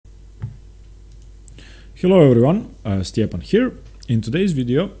Hello everyone, Stepan here. In today's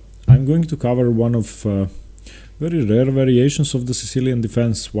video I'm going to cover one of very rare variations of the Sicilian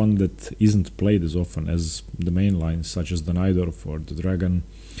defense, one that isn't played as often as the main lines such as the Najdorf or the Dragon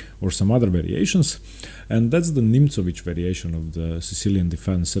or some other variations, and that's the Nimzowitsch variation of the Sicilian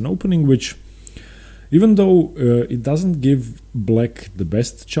defense, an opening which, even though it doesn't give black the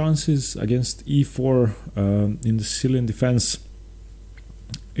best chances against e4 in the Sicilian defense,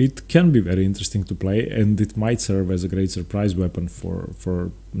 it can be very interesting to play, and it might serve as a great surprise weapon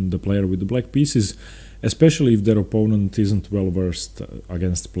for the player with the black pieces, especially if their opponent isn't well versed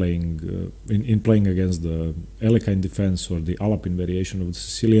against playing in playing against the Alekhine Defense or the Alapin variation of the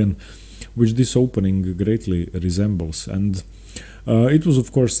Sicilian, which this opening greatly resembles. And it was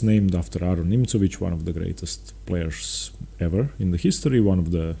of course named after Aron Nimzowitsch, one of the greatest players ever in the history, one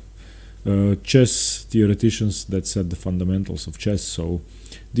of the chess theoreticians that set the fundamentals of chess, so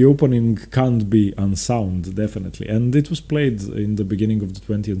the opening can't be unsound, definitely. And it was played in the beginning of the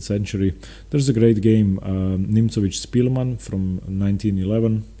 20th century. There's a great game, Nimzowitsch Sicilian from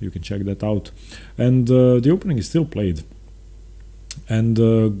 1911, you can check that out, and the opening is still played, and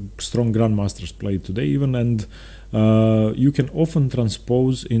strong grandmasters play today even, and you can often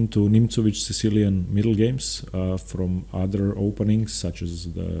transpose into Nimzowitsch Sicilian middle games from other openings such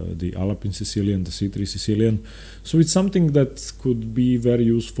as the Alapin Sicilian, the C3 Sicilian. So it's something that could be very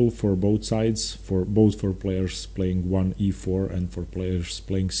useful for both sides, both for players playing 1 e4 and for players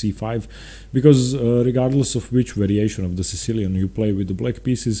playing c5, because regardless of which variation of the Sicilian you play with the black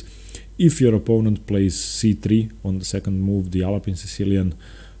pieces, if your opponent plays c3 on the second move, the Alapin Sicilian,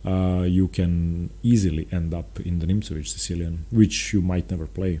 you can easily end up in the Nimzowitsch Sicilian, which you might never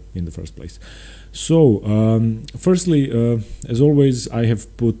play in the first place. So, firstly, as always, I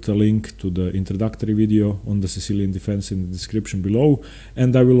have put a link to the introductory video on the Sicilian defense in the description below,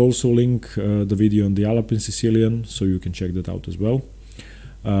 and I will also link the video on the Alapin Sicilian, so you can check that out as well.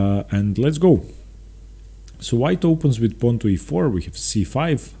 And let's go. So white opens with pawn to e4, we have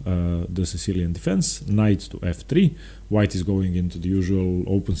c5, the Sicilian defense, knight to f3. White is going into the usual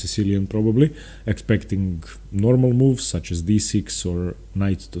open Sicilian probably, expecting normal moves such as d6 or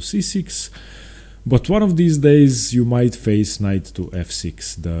knight to c6. But one of these days you might face knight to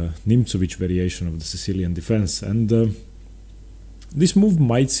f6, the Nimzowitsch variation of the Sicilian defense. And this move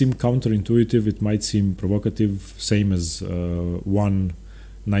might seem counterintuitive, it might seem provocative, same as one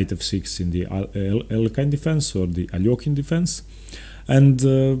knight f6 in the Alekhine Defense or the Alekhine Defense, and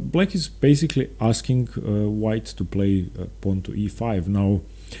black is basically asking white to play pawn to e5. Now,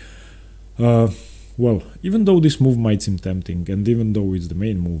 well, even though this move might seem tempting, and even though it's the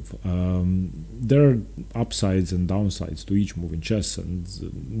main move, there are upsides and downsides to each move in chess, and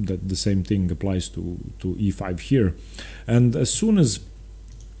that the same thing applies to e5 here. And as soon as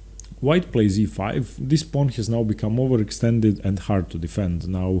white plays e5, this pawn has now become overextended and hard to defend.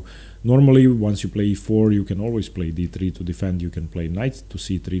 Now, normally once you play e4, you can always play d3 to defend, you can play knight to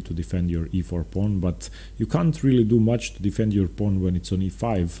c3 to defend your e4 pawn, but you can't really do much to defend your pawn when it's on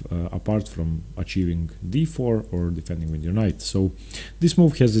e5, apart from achieving d4 or defending with your knight. So this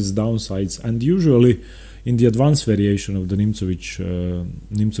move has its downsides, and usually in the advanced variation of the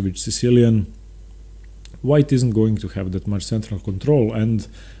Nimzowitsch Sicilian, white isn't going to have that much central control, and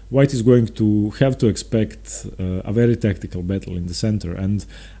white is going to have to expect a very tactical battle in the center. And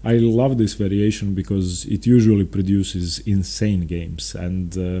I love this variation because it usually produces insane games.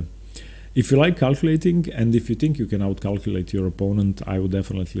 And if you like calculating, and if you think you can outcalculate your opponent, I would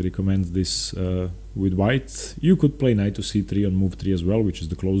definitely recommend this with white. You could play knight to c3 on move 3 as well, which is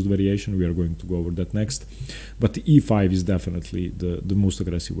the closed variation. We are going to go over that next. But e5 is definitely the most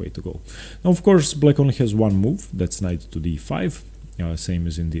aggressive way to go. Now, of course, black only has one move, that's knight to d5. Same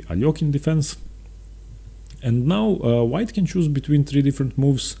as in the Alekhine Defense. And now white can choose between three different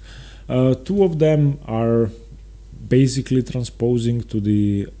moves. Two of them are basically transposing to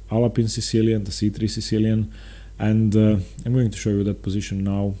the Alapin Sicilian, the C3 Sicilian, and I'm going to show you that position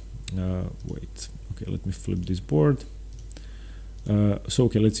now. Wait, okay, let me flip this board. So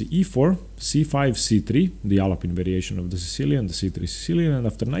okay, let's see, e4, c5, c3, the Alapin variation of the Sicilian, the C3 Sicilian, and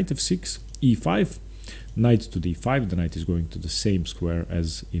after knight f6, e5, knight to d5, the knight is going to the same square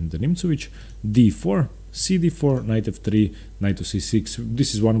as in the Nimzowitsch, d4, cd4, knight f3, knight to c6.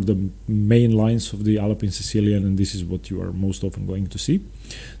 This is one of the main lines of the Alapin Sicilian, and this is what you are most often going to see.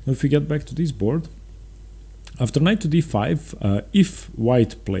 Now if we get back to this board, after knight to d5, if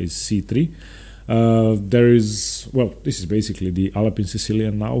white plays c3, There is, well, this is basically the Alapin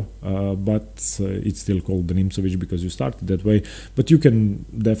Sicilian now, but it's still called the Nimzowitsch because you started that way. But you can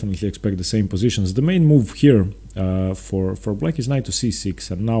definitely expect the same positions. The main move here for black is knight to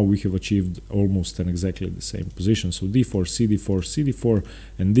c6, and now we have achieved almost and exactly the same position. So d4, cd4, cd4,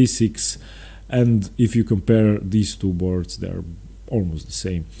 and d6. And if you compare these two boards, they are almost the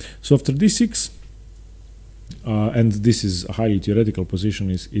same. So after d6, and this is a highly theoretical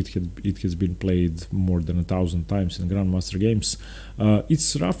position, it has been played more than 1,000 times in grandmaster games.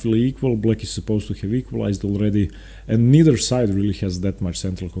 It's roughly equal. Black is supposed to have equalized already, and neither side really has that much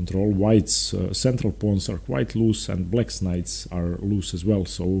central control. White's central pawns are quite loose, and black's knights are loose as well,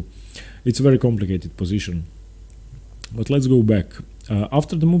 so it's a very complicated position. But let's go back.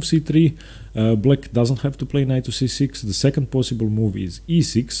 After the move c3, black doesn't have to play knight to c6. The second possible move is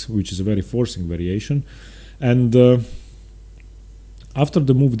e6, which is a very forcing variation. And after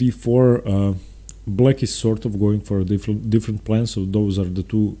the move d4, black is sort of going for a different plan. So those are the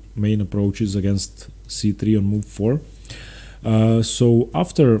two main approaches against c3 on move 4. So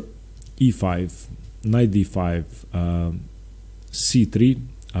after e5, knight d5, c3,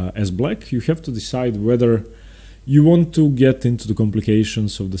 as black, you have to decide whether you want to get into the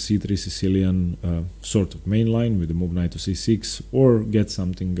complications of the c3 Sicilian sort of main line with the move knight to c6, or get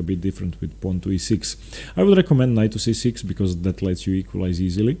something a bit different with pawn to e6. I would recommend knight to c6 because that lets you equalize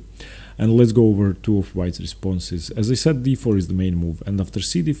easily. And let's go over two of white's responses. As I said, d4 is the main move, and after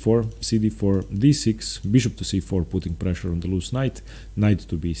cd4, cd4, d6, bishop to c4, putting pressure on the loose knight, knight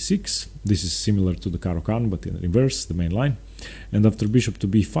to b6. This is similar to the Caro-Kann, but in reverse, the main line. And after bishop to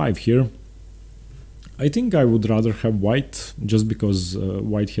b5 here, I think I would rather have white, just because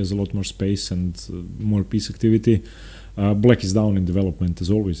white has a lot more space and more piece activity. Black is down in development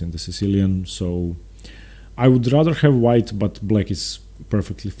as always in the Sicilian, so I would rather have white, but black is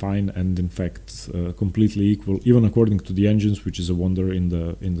perfectly fine and in fact completely equal, even according to the engines, which is a wonder in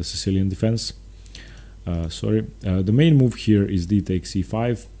the Sicilian defense. The main move here is d takes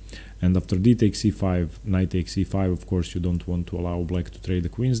e5, and after d takes e5, knight takes e5. Of course, you don't want to allow black to trade the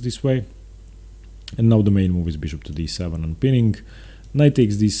queens this way. And now the main move is bishop to d7 unpinning, knight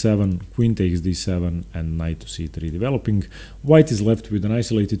takes d7, queen takes d7, and knight to c3 developing. White is left with an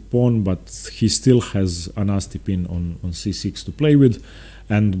isolated pawn, but he still has a nasty pin on c6 to play with,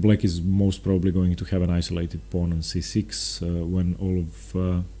 and black is most probably going to have an isolated pawn on c6 when all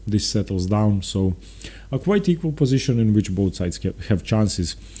of this settles down. So a quite equal position in which both sides have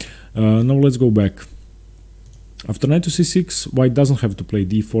chances. Now let's go back. After knight to c6, white doesn't have to play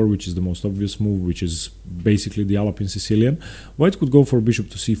d4, which is the most obvious move, which is basically the Alapin Sicilian. White could go for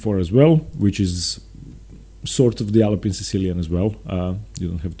bishop to c4 as well, which is sort of the Alapin Sicilian as well. You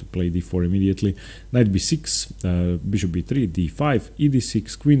don't have to play d4 immediately. Knight b6, bishop b3, d5, e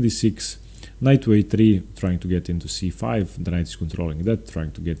d6, queen d6, knight to a3, trying to get into c5. The knight is controlling that, trying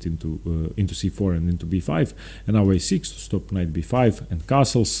to get into c4 and into b5. And now a6 to stop knight b5 and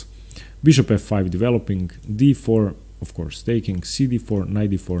castles. Bishop f5 developing, d4, of course, taking, cd4, knight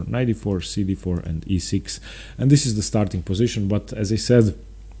d4, knight d4, cd4, and e6. And this is the starting position, but as I said,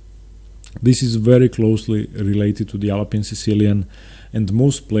 this is very closely related to the Alapin Sicilian, and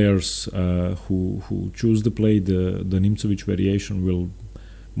most players who choose to play the Nimzowitsch variation will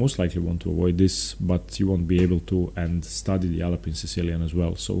most likely want to avoid this, but you won't be able to, and study the Alapin Sicilian as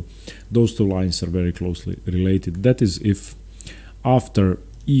well. So those two lines are very closely related. That is if after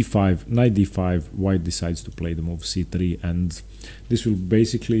e5, knight d5, white decides to play the move c3, and this will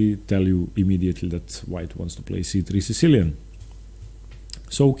basically tell you immediately that white wants to play c3 Sicilian.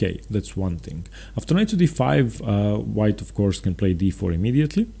 So okay, that's one thing. After knight to d5, white of course can play d4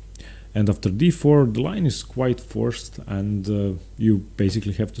 immediately, and after d4 the line is quite forced, and you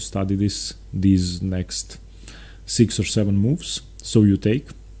basically have to study these next 6 or 7 moves. So you take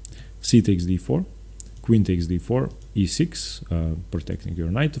c takes d4, queen takes d4, e6, protecting your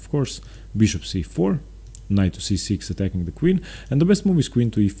knight of course, bishop c4, knight to c6 attacking the queen, and the best move is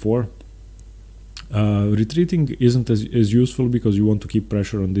queen to e4. Retreating isn't as useful because you want to keep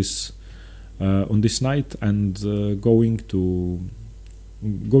pressure on this knight, and going to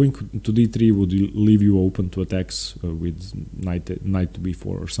d3 would leave you open to attacks with knight to b4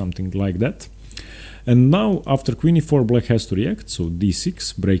 or something like that. And now after queen e4, black has to react, so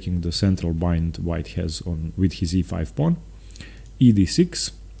d6, breaking the central bind white has on with his e5 pawn, e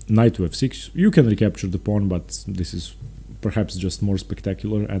d6, knight to f6. You can recapture the pawn, but this is perhaps just more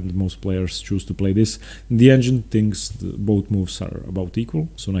spectacular, and most players choose to play this. The engine thinks both moves are about equal,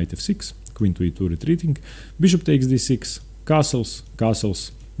 so knight f6, queen to e2 retreating, bishop takes d6, castles,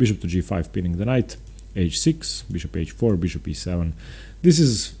 castles, bishop to g5 pinning the knight, h6, bishop h4, bishop e7. This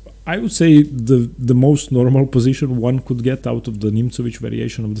is I would say the most normal position one could get out of the Nimzowitsch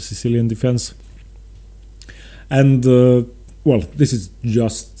variation of the Sicilian defense. And well, this is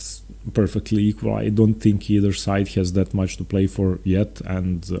just perfectly equal. I don't think either side has that much to play for yet,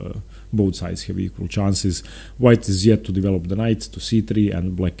 and both sides have equal chances. White is yet to develop the knight to c3,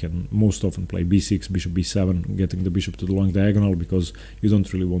 and black can most often play b6, bishop b7, getting the bishop to the long diagonal, because you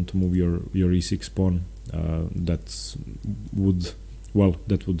don't really want to move your e6 pawn. That would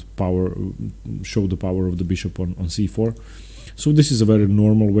show the power of the bishop on c4. So this is a very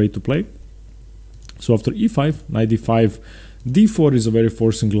normal way to play. So after e5, knight d5, d4 is a very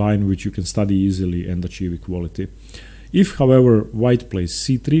forcing line which you can study easily and achieve equality. If, however, white plays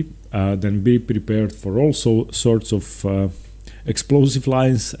c3, then be prepared for all sorts of explosive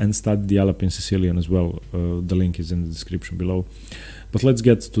lines, and study the Alapin Sicilian as well. The link is in the description below. But let's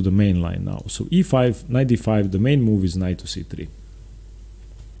get to the main line now. So e5, knight d5, the main move is knight to c3.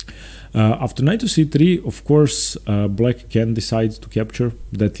 After knight to c3, of course, black can decide to capture.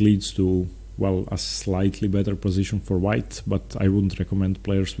 That leads to, well, a slightly better position for white, but I wouldn't recommend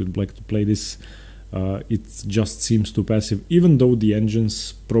players with black to play this. It just seems too passive. Even though the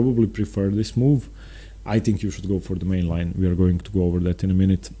engines probably prefer this move, I think you should go for the main line. We are going to go over that in a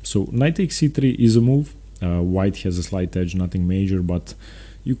minute. So knight takes c3 is a move. White has a slight edge, nothing major, but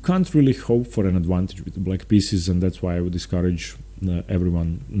you can't really hope for an advantage with the black pieces, and that's why I would discourage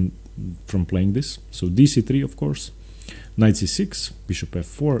everyone from playing this. So dc3, of course, knight c6, bishop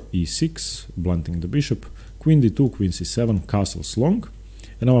f4, e6, blunting the bishop, queen d2, queen c7, castles long,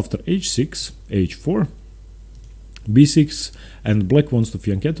 and now after h6, h4, b6, and black wants to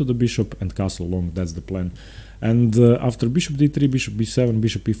fianchetto the bishop and castle long. That's the plan. And after bishop d3, bishop b7,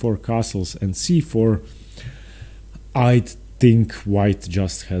 bishop e4, castles, and c4, I think white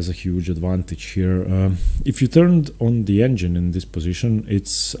just has a huge advantage here. If you turned on the engine in this position,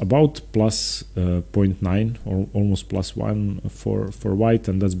 it's about plus 0.9 or almost plus 1 for white,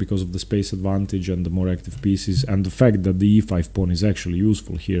 and that's because of the space advantage and the more active pieces, and the fact that the e5 pawn is actually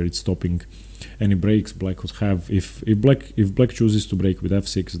useful here. It's stopping any breaks black would have. If black chooses to break with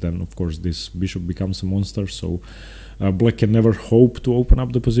f6, then of course this bishop becomes a monster, so black can never hope to open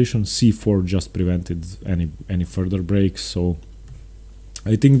up the position. c4 just prevented any further breaks, so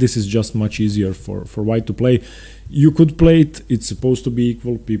I think this is just much easier for white to play. You could play it, it's supposed to be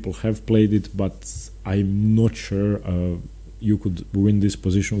equal, people have played it, but I'm not sure you could win this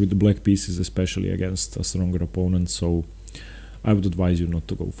position with the black pieces, especially against a stronger opponent, so I would advise you not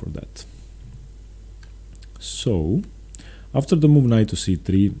to go for that. So after the move knight to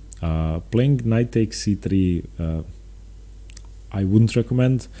c3, playing knight takes c3 I wouldn't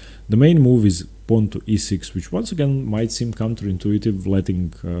recommend. The main move is pawn to e6, which once again might seem counterintuitive,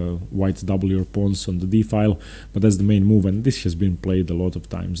 letting white double your pawns on the d file, but that's the main move, and this has been played a lot of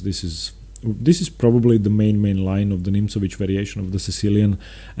times. This is probably the main line of the Nimzowitsch variation of the Sicilian,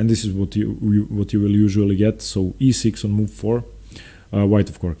 and this is what you will usually get. So e6 on move 4. White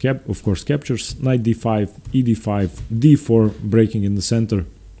of course captures, knight d5, e d5, d4 breaking in the center,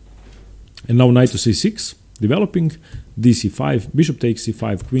 and now knight to c6 developing, dc5, bishop takes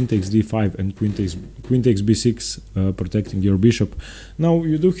c5, queen takes d5, and queen takes b6, protecting your bishop. Now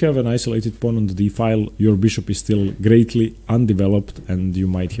you do have an isolated pawn on the d file. Your bishop is still greatly undeveloped, and you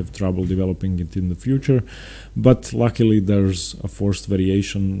might have trouble developing it in the future, but luckily there's a forced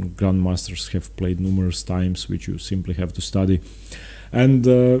variation grandmasters have played numerous times, which you simply have to study. And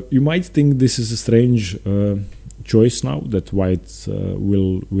you might think this is a strange choice now that white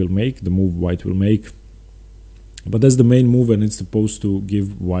will make, the move white will make, but that's the main move, and it's supposed to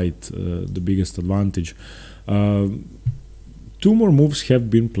give white the biggest advantage. Two more moves have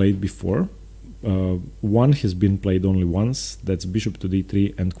been played before. One has been played only once, that's bishop to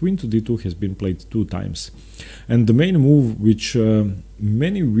d3, and queen to d2 has been played 2 times. And the main move, which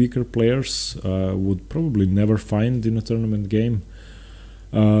many weaker players would probably never find in a tournament game,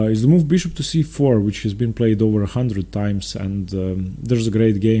 is the move bishop to c4, which has been played over 100 times, and there's a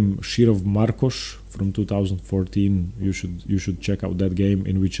great game, Shirov Markosh from 2014. You should check out that game,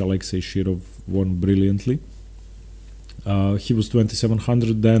 in which Alexei Shirov won brilliantly. He was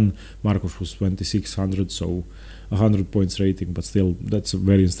 2700 then, Markosh was 2600, so 100 points rating, but still that's a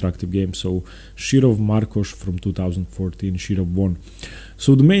very instructive game. So Shirov Markosh from 2014, Shirov won.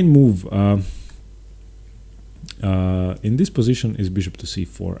 So the main move in this position is bishop to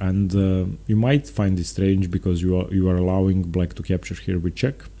c4, and you might find it strange because you are allowing black to capture here with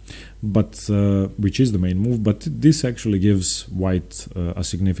check, but which is the main move, but this actually gives white a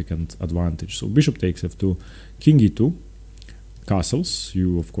significant advantage. So bishop takes f2, king e2, castles.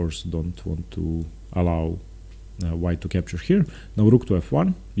 You of course don't want to allow white to capture here. Now rook to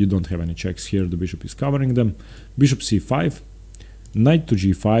f1, you don't have any checks here, the bishop is covering them. Bishop c5, knight to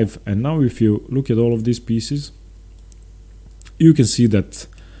g5, and now if you look at all of these pieces, you can see that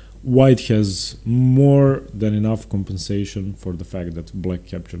white has more than enough compensation for the fact that black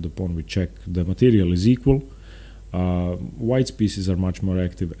captured the pawn with check. The material is equal. White's pieces are much more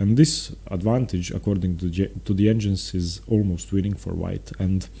active, and this advantage, according to the engines, is almost winning for white.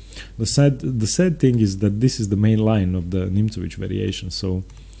 And the sad thing is that this is the main line of the Nimzowitsch variation, so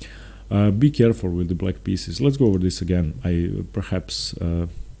be careful with the black pieces. Let's go over this again. I perhaps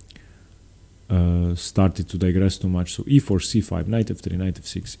started to digress too much. So e4, c5, knight f3, knight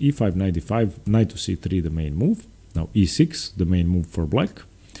f6, e5, knight d5, knight to c3, the main move. Now e6, the main move for black.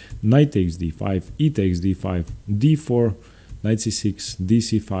 Knight takes d5, e takes d5, d4, knight c6,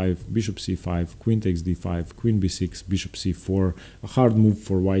 dc5, bishop c5, queen takes d5, queen b6, bishop c4. A hard move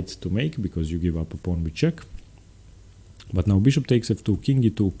for white to make because you give up a pawn with check. But now bishop takes f2, king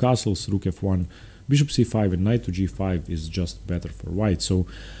e2, castles, rook f1, bishop c5, and knight to g5 is just better for white. So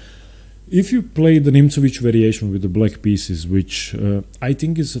if you play the Nimzowitsch variation with the black pieces, which I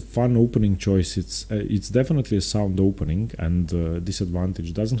think is a fun opening choice, it's definitely a sound opening, and this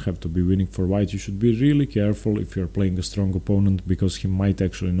advantage doesn't have to be winning for white. You should be really careful if you're playing a strong opponent, because he might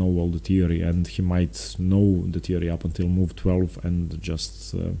actually know all the theory, and he might know the theory up until move 12 and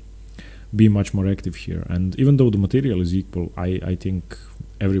just be much more active here. And even though the material is equal, I think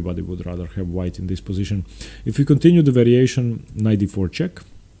everybody would rather have white in this position. If you continue the variation, knight d4 check,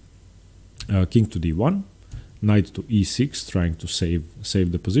 king to d1, knight to e6, trying to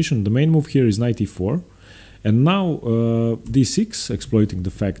save the position. The main move here is knight e4, and now d6, exploiting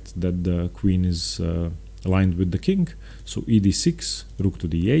the fact that the queen is aligned with the king. So e d6, rook to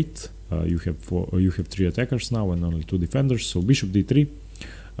d8. You have 3 attackers now and only 2 defenders. So bishop d3,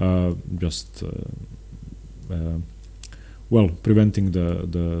 well, preventing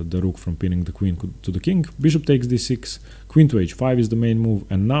the rook from pinning the queen to the king. Bishop takes d6, queen to h5 is the main move,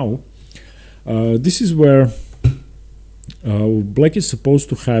 and now this is where black is supposed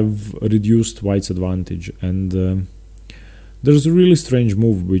to have reduced white's advantage, and there's a really strange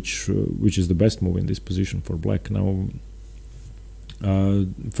move which is the best move in this position for black. Now,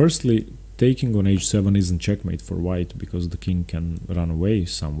 firstly, taking on h7 isn't checkmate for white because the king can run away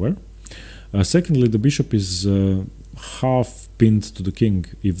somewhere. Secondly, the bishop is half pinned to the king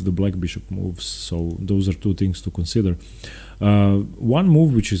if the black bishop moves, so those are 2 things to consider. One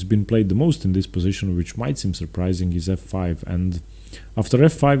move which has been played the most in this position, which might seem surprising, is f5, and after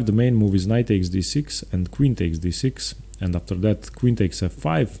f5 the main move is knight takes d6 and queen takes d6, and after that queen takes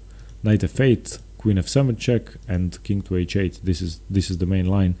f5, knight f8, queen f7 check, and king to h8. This is the main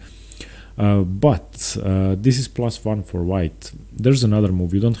line. But this is +1 for white. There's another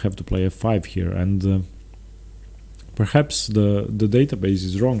move. You don't have to play f5 here, and perhaps the database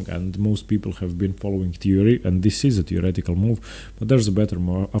is wrong and most people have been following theory, and this is a theoretical move, but there's a better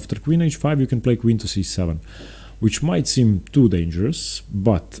move. After queen h5 you can play queen to c7, which might seem too dangerous,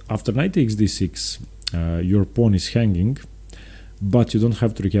 but after knight takes d6 your pawn is hanging, but you don't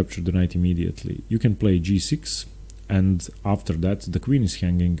have to recapture the knight immediately. You can play g6, and after that the queen is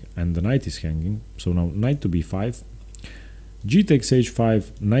hanging and the knight is hanging. So now knight to b5, g takes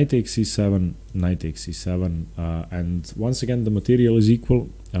h5, knight takes c7, knight takes c7, and once again the material is equal.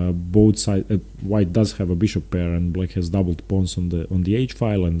 Both sides, white does have a bishop pair and black has doubled pawns on the h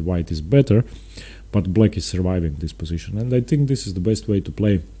file, and white is better, but black is surviving this position, and I think this is the best way to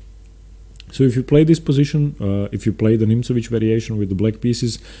play. So if you play this position, if you play the Nimzowitsch variation with the black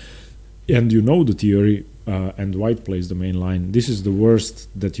pieces, and you know the theory, and white plays the main line, this is the worst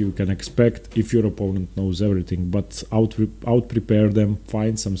that you can expect if your opponent knows everything. But out prepare them,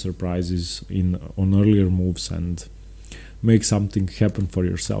 find some surprises on earlier moves, and make something happen for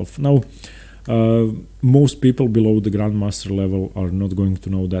yourself. Now, most people below the grandmaster level are not going to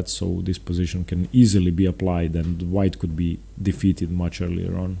know that, so this position can easily be applied, and white could be defeated much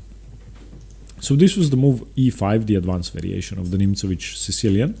earlier on. So this was the move e5, the advanced variation of the Nimzowitsch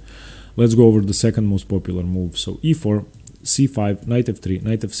Sicilian. Let's go over the second most popular move. So e4, c5, knight f3,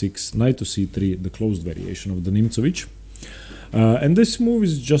 knight f6, knight to c3, the closed variation of the Nimzowitsch. And this move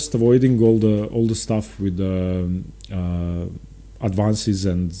is just avoiding all the stuff with the advances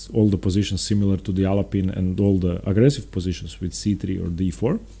and all the positions similar to the Alapin, and all the aggressive positions with c3 or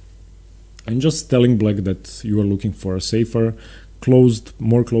d4, and just telling black that you are looking for a safer,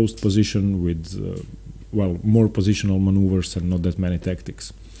 more closed position with well, more positional maneuvers and not that many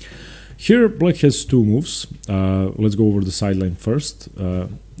tactics. Here black has two moves. Let's go over the sideline first.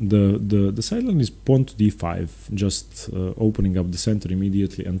 The sideline is pawn to d5, just opening up the center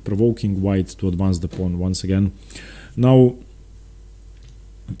immediately and provoking white to advance the pawn once again. Now,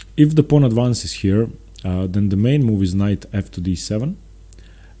 if the pawn advances here, then the main move is knight f to d7.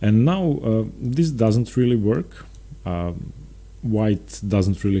 And now this doesn't really work. White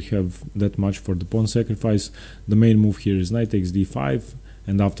doesn't really have that much for the pawn sacrifice. The main move here is knight takes d5,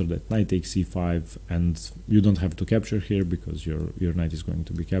 and after that knight takes e5, and you don't have to capture here because your knight is going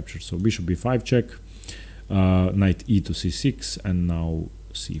to be captured. So bishop b5 check, knight e to c6, and now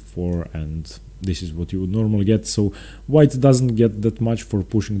c4, and this is what you would normally get. So white doesn't get that much for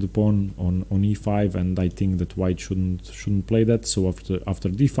pushing the pawn on e5, and I think that white shouldn't play that. So after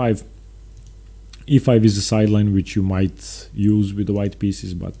d5, e5 is a sideline which you might use with the white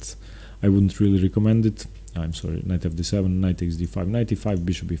pieces, but I wouldn't really recommend it. I'm sorry, knight fd7, knight takes d5, knight e5,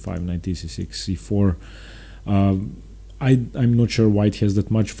 bishop e5, knight e6, c4. I'm not sure white has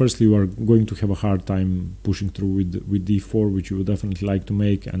that much. Firstly, you are going to have a hard time pushing through with d4, which you would definitely like to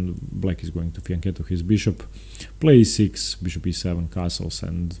make, and black is going to fianchetto his bishop, play e6, bishop e7, castles,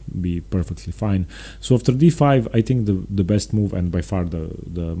 and be perfectly fine. So after d5, I think the best move, and by far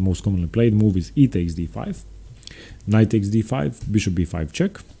the most commonly played move, is e takes d5, knight takes d5, bishop b5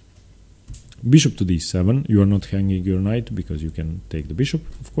 check, bishop to d7. You are not hanging your knight because you can take the bishop,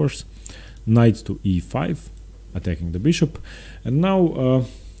 of course. Knight to e5, attacking the bishop. And now,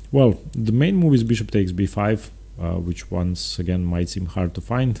 well, the main move is bishop takes b5, which once again might seem hard to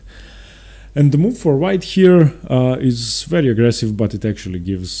find. And the move for white here is very aggressive, but it actually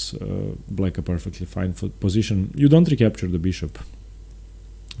gives black a perfectly fine position. You don't recapture the bishop.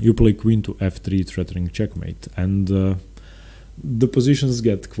 You play queen to f3, threatening checkmate, and the positions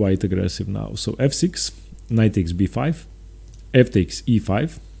get quite aggressive now. So f6, knight takes b5, f takes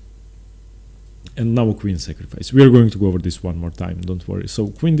e5, and now a queen sacrifice. We are going to go over this one more time, don't worry. So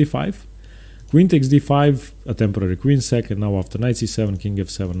queen d5, queen takes d5, a temporary queen sack, and now after knight c7, king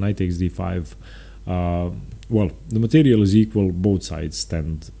f7, knight takes d5. Well, the material is equal, both sides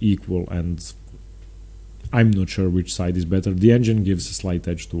stand equal, and I'm not sure which side is better. The engine gives a slight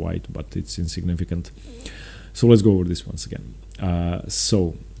edge to white, but it's insignificant. So let's go over this once again.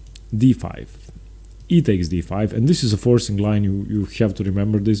 So d5, e takes d5, and this is a forcing line. You have to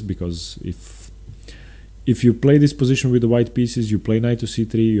remember this, because if you play this position with the white pieces, you play knight to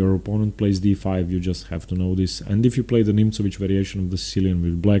c3, your opponent plays d5, you just have to know this. And if you play the Nimzowitsch variation of the Sicilian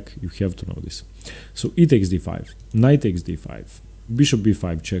with black, you have to know this. So e takes d5, knight takes d5, bishop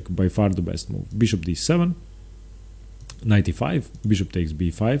b5 check, by far the best move, bishop d7, knight e5, bishop takes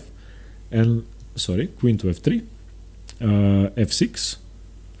b5, and sorry, queen to f3, f6.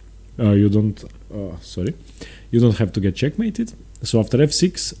 You don't have to get checkmated. So after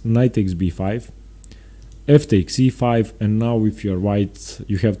f6, knight takes b5, f takes e5, and now if you are white,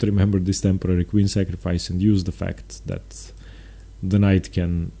 you have to remember this temporary queen sacrifice and use the fact that the knight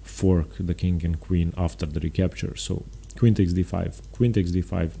can fork the king and queen after the recapture. So queen takes d5, queen takes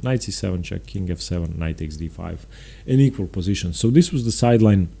d5, knight c7 check, king f7, knight takes d5, in equal position. So this was the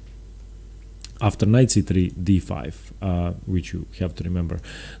sideline after knight c3, d5, which you have to remember.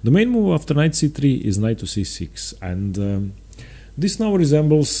 The main move after knight c3 is knight to c6, and this now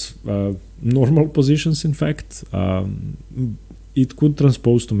resembles normal positions, in fact. It could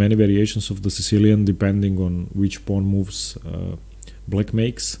transpose to many variations of the Sicilian depending on which pawn moves black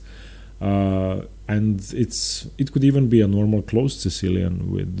makes. And it could even be a normal closed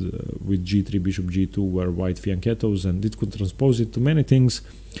Sicilian with g3, bishop g2, where white fianchettos, and it could transpose it to many things.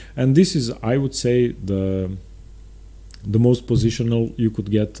 And this is, I would say, the most positional you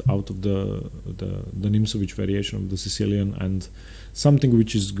could get out of the Nimzowitsch variation of the Sicilian, and something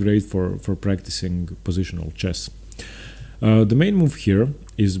which is great for practicing positional chess. The main move here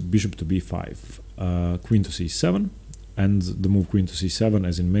is bishop to b5, queen to c7, and the move queen to c7,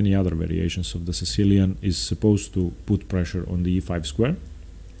 as in many other variations of the Sicilian, is supposed to put pressure on the e5 square.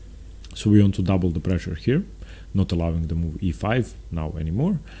 So we want to double the pressure here, not allowing the move e5 now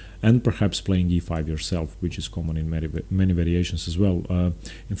anymore, and perhaps playing e5 yourself, which is common in many variations as well.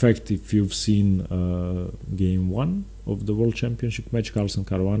 In fact, if you've seen game 1 of the World Championship match Carlsen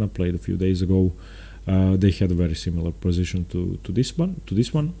Caruana played a few days ago, they had a very similar position to this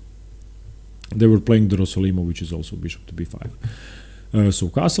one. They were playing the Rossolimo, which is also bishop to b5. So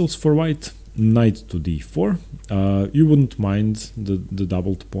castles for white, knight to d4. You wouldn't mind the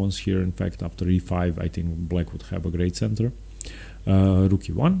doubled pawns here. In fact, after e5, I think black would have a great center. Rook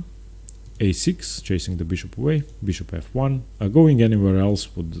e1, a6, chasing the bishop away, bishop f1. Going anywhere else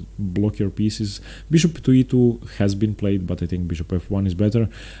would block your pieces. Bishop to e2 has been played, but I think bishop f1 is better.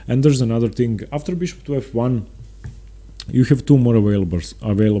 And there's another thing, after bishop to f1, you have two more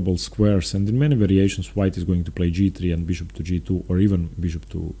available squares, and in many variations white is going to play g3 and bishop to g2, or even bishop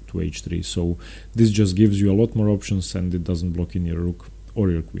to h3. So this just gives you a lot more options, and it doesn't block in your rook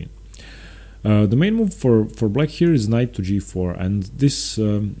or your queen. The main move for black here is knight to g4, and this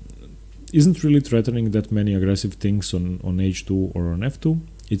isn't really threatening that many aggressive things on h2 or on f2.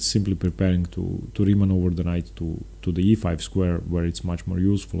 It's simply preparing to remaneuver the knight to the e5 square, where it's much more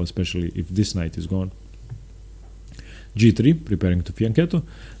useful, especially if this knight is gone. g3, preparing to fianchetto,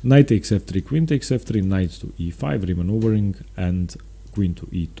 knight takes f3, queen takes f3, knight to e5, remaneuvering, and queen to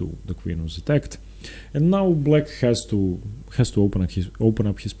e2. The queen was attacked, and now black has to open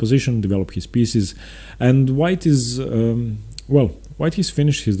up his position, develop his pieces, and white is white has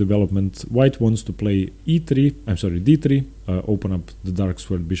finished his development. White wants to play d3, open up the dark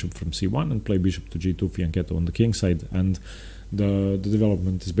squared bishop from c1 and play bishop to g2 fianchetto on the king side, and the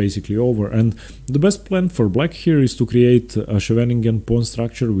development is basically over. And the best plan for black here is to create a Scheveningen pawn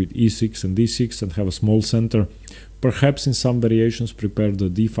structure with e6 and d6 and have a small center. Perhaps in some variations prepare the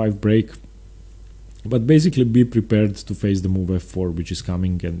d5 break, but basically be prepared to face the move f4, which is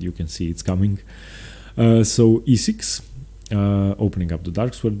coming, and you can see it's coming. So e6, opening up the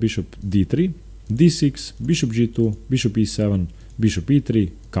dark squared bishop, d3, d6, bishop g2, bishop e7, bishop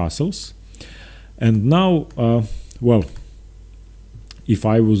e3, castles. And now, well, if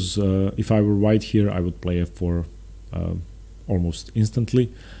I were white here, I would play f4 almost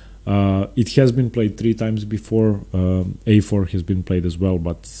instantly. It has been played 3 times before. a4 has been played as well,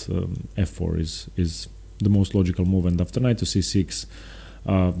 but f4 is the most logical move. And after knight to c6,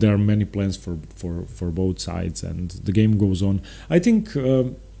 there are many plans for both sides, and the game goes on. I think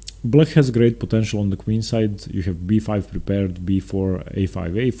black has great potential on the queen side. You have b5 prepared, b4,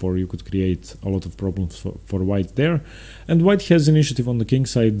 a5, a4. You could create a lot of problems for white there. And white has initiative on the king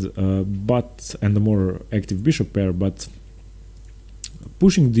side, and a more active bishop pair, but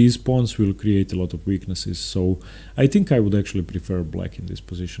pushing these pawns will create a lot of weaknesses. So I think I would actually prefer black in this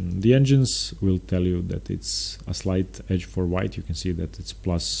position. The engines will tell you that it's a slight edge for white. You can see that it's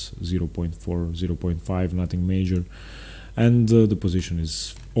plus 0.4, 0.5, nothing major. And the position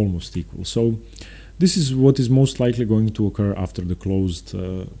is almost equal. So this is what is most likely going to occur after the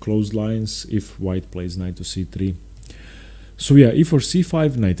closed lines if white plays knight to c3. So yeah, e4,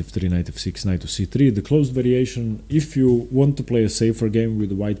 c5, knight f3, knight f6, knight to c3, the closed variation. If you want to play a safer game with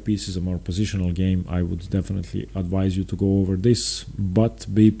the white pieces, a more positional game, I would definitely advise you to go over this, but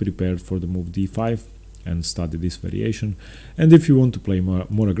be prepared for the move d5 and study this variation. And if you want to play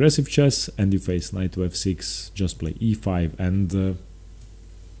more aggressive chess and you face knight to f6, just play e5 and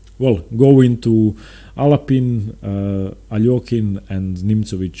well, go into Alapin, Alekhine and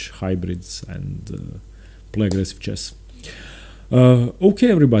Nimzowitsch hybrids and play aggressive chess.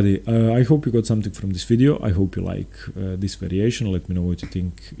 Okay, everybody, I hope you got something from this video. I hope you like this variation. Let me know what you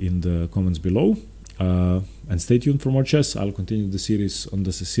think in the comments below. And stay tuned for more chess. I'll continue the series on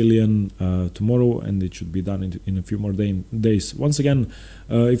the Sicilian tomorrow, and it should be done in a few more days. Once again,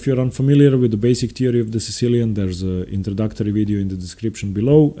 if you're unfamiliar with the basic theory of the Sicilian, there's an introductory video in the description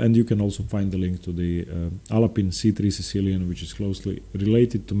below, and you can also find the link to the Alapin C3 Sicilian, which is closely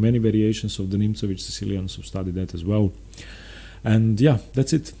related to many variations of the Nimzowitsch Sicilian, so study that as well. And yeah,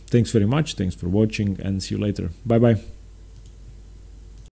 that's it. Thanks very much. Thanks for watching, and see you later. Bye bye.